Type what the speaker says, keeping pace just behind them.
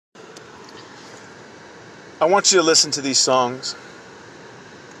I want you to listen to these songs.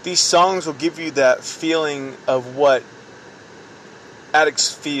 These songs will give you that feeling of what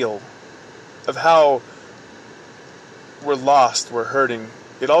addicts feel, of how we're lost, we're hurting.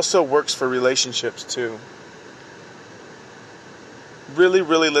 It also works for relationships too. Really,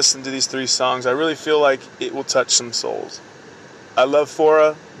 really listen to these 3 songs. I really feel like it will touch some souls. I love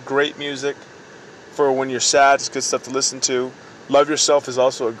Fora, great music. For when you're sad, it's good stuff to listen to. Love Yourself is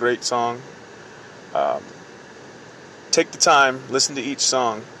also a great song. Take the time, listen to each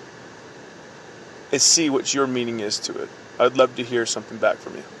song, and see what your meaning is to it. I'd love to hear something back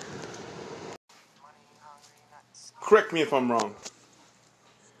from you. Correct me if I'm wrong.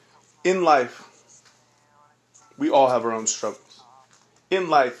 In life, we all have our own struggles. In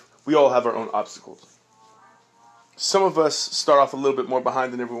life, we all have our own obstacles. Some of us start off a little bit more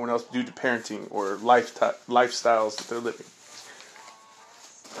behind than everyone else due to parenting or lifestyles that they're living.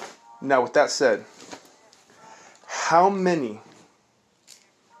 Now, with that said, how many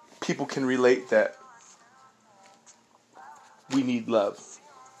people can relate that we need love?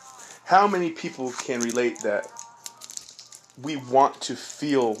 How many people can relate that we want to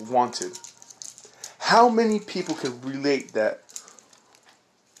feel wanted? How many people can relate that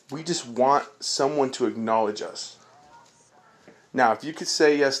we just want someone to acknowledge us? Now, if you could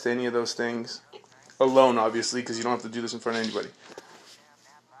say yes to any of those things, alone obviously, because you don't have to do this in front of anybody,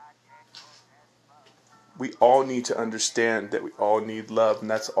 we all need to understand that we all need love,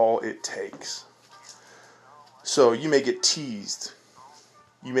 and that's all it takes. So you may get teased,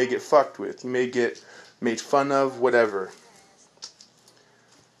 you may get fucked with, you may get made fun of, whatever.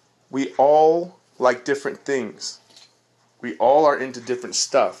 We all like different things. We all are into different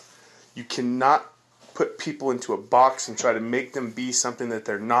stuff. You cannot put people into a box and try to make them be something that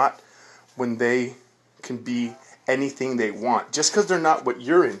they're not when they can be anything they want. Just because they're not what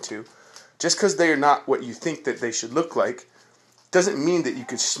you're into, just because they are not what you think that they should look like, doesn't mean that you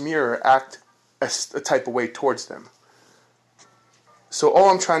could smear or act a type of way towards them. So all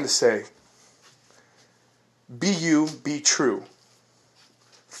I'm trying to say, be you, be true.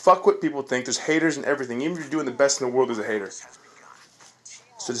 Fuck what people think. There's haters and everything. Even if you're doing the best in the world, there's a hater.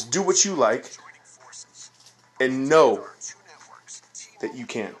 So just do what you like and know that you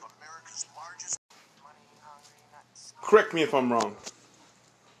can. Correct me if I'm wrong.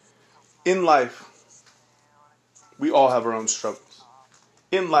 In life, we all have our own struggles.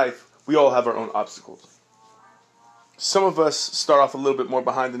 In life, we all have our own obstacles. Some of us start off a little bit more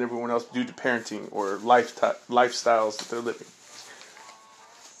behind than everyone else due to parenting or lifestyles that they're living.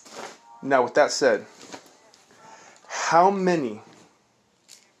 Now, with that said, how many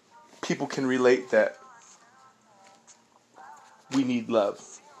people can relate that we need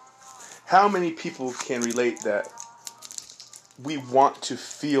love? How many people can relate that we want to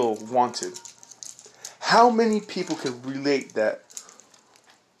feel wanted? How many people can relate that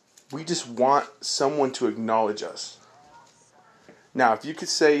we just want someone to acknowledge us? Now, if you could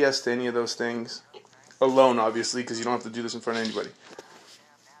say yes to any of those things, alone obviously, because you don't have to do this in front of anybody,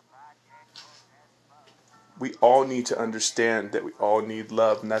 we all need to understand that we all need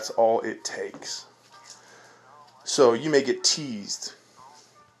love, and that's all it takes. So you may get teased,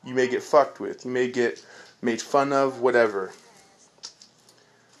 you may get fucked with, you may get made fun of, whatever.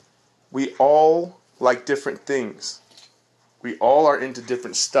 We all like different things. We all are into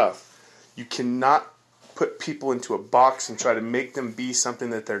different stuff. You cannot put people into a box and try to make them be something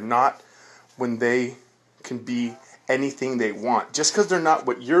that they're not when they can be anything they want. Just because they're not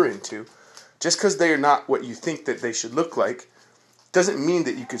what you're into, just because they are not what you think that they should look like, doesn't mean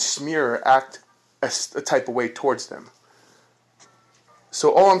that you could smear or act a type of way towards them.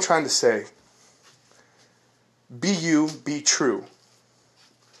 So all I'm trying to say, be you, be true.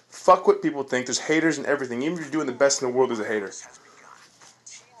 Fuck what people think. There's haters and everything. Even if you're doing the best in the world, there's a hater.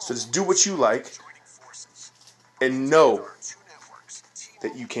 So just do what you like and know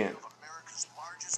that you can.